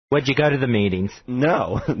Would you go to the meetings?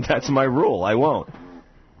 No, that's my rule. I won't.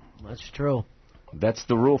 That's true. That's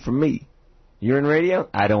the rule for me. You're in radio?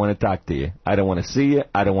 I don't want to talk to you. I don't want to see you.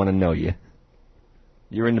 I don't want to know you.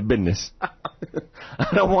 You're in the business. I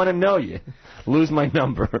don't want to know you. Lose my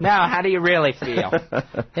number. Now, how do you really feel?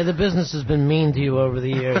 Hey, the business has been mean to you over the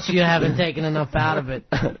years. You haven't taken enough out of it.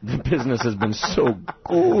 The business has been so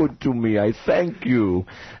good to me. I thank you.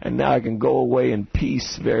 And now I can go away in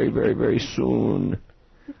peace very, very, very soon.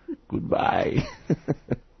 Goodbye.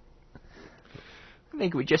 I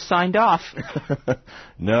think we just signed off.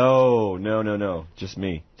 No. Just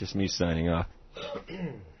me signing off.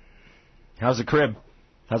 How's the crib?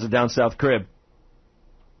 How's the down south crib?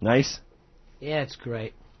 Nice? Yeah, it's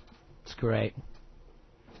great. It's great.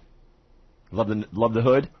 Love the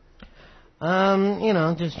hood?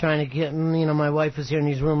 Just trying to get, my wife is hearing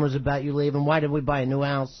these rumors about you leaving. Why did we buy a new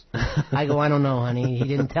house? I go, I don't know, honey. He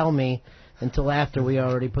didn't tell me until after we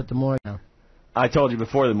already put the mortgage down. I told you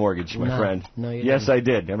before the mortgage, my friend. No, you Yes, didn't. I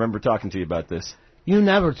did. I remember talking to you about this. You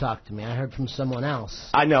never talked to me. I heard from someone else.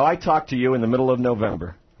 I know. I talked to you in the middle of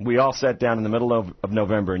November. We all sat down in the middle of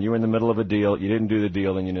November, and you were in the middle of a deal. You didn't do the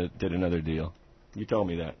deal, and you did another deal. You told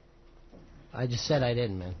me that. I just said I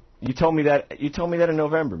didn't, man. You told me that. You told me that in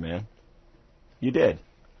November, man. You did.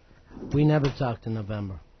 We never talked in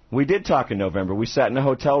November. We did talk in November. We sat in a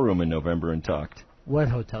hotel room in November and talked. What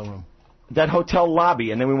hotel room? That hotel lobby,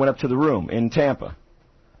 and then we went up to the room in Tampa.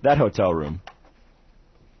 That hotel room.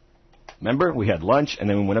 Remember? We had lunch, and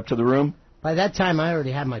then we went up to the room. By that time, I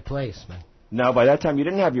already had my place, man. No, by that time, you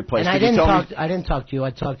didn't have your place. And I didn't talk to you.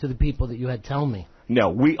 I talked to the people that you had tell me. No,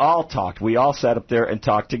 we all talked. We all sat up there and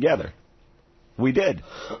talked together. We did.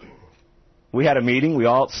 We had a meeting. We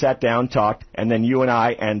all sat down, talked, and then you and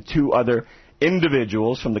I and two other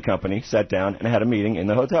individuals from the company sat down and had a meeting in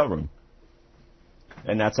the hotel room.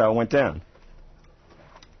 And that's how it went down.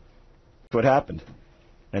 That's what happened.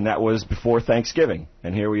 And that was before Thanksgiving.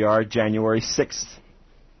 And here we are, January 6th.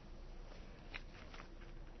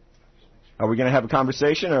 Are we going to have a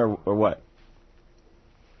conversation or what?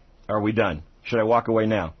 Are we done? Should I walk away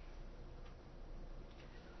now?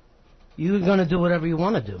 You're going to do whatever you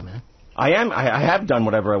want to do, man. I am. I have done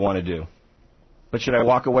whatever I want to do. But should I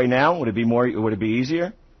walk away now? Would it be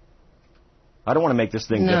easier? I don't want to make this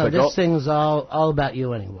thing difficult. No, this thing's all about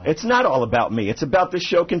you anyway. It's not all about me. It's about this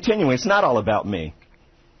show continuing. It's not all about me.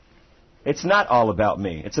 It's not all about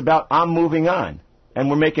me. It's about I'm moving on. And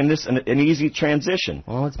we're making this an easy transition.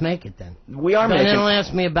 Well, let's make it then. We are making it. Don't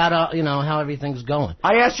ask me about, how everything's going.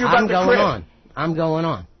 I asked you about the crib. I'm going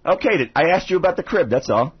on. Okay, I asked you about the crib, that's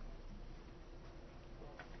all.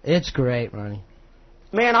 It's great, Ronnie.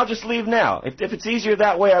 Man, I'll just leave now. If it's easier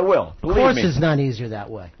that way, I will. Believe me. Of course it's not easier that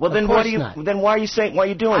way. Well, then why are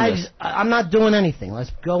you doing this? I'm not doing anything.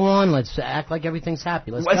 Let's go on. Let's act like everything's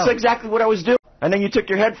happy. Let's go. That's exactly what I was doing. And then you took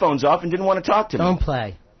your headphones off and didn't want to talk to me. Don't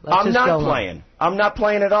play. I'm not playing. I'm not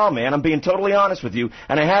playing at all, man. I'm being totally honest with you,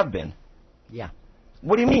 and I have been. Yeah.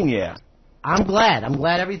 What do you mean, yeah? I'm glad. I'm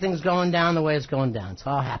glad everything's going down the way it's going down. It's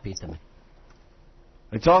all happy to me.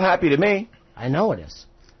 It's all happy to me. I know it is.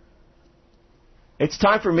 It's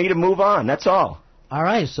time for me to move on, that's all. All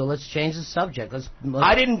right, so let's change the subject. Let's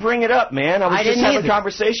I didn't bring it up, man. I was just having a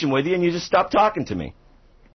conversation with you, and you just stopped talking to me.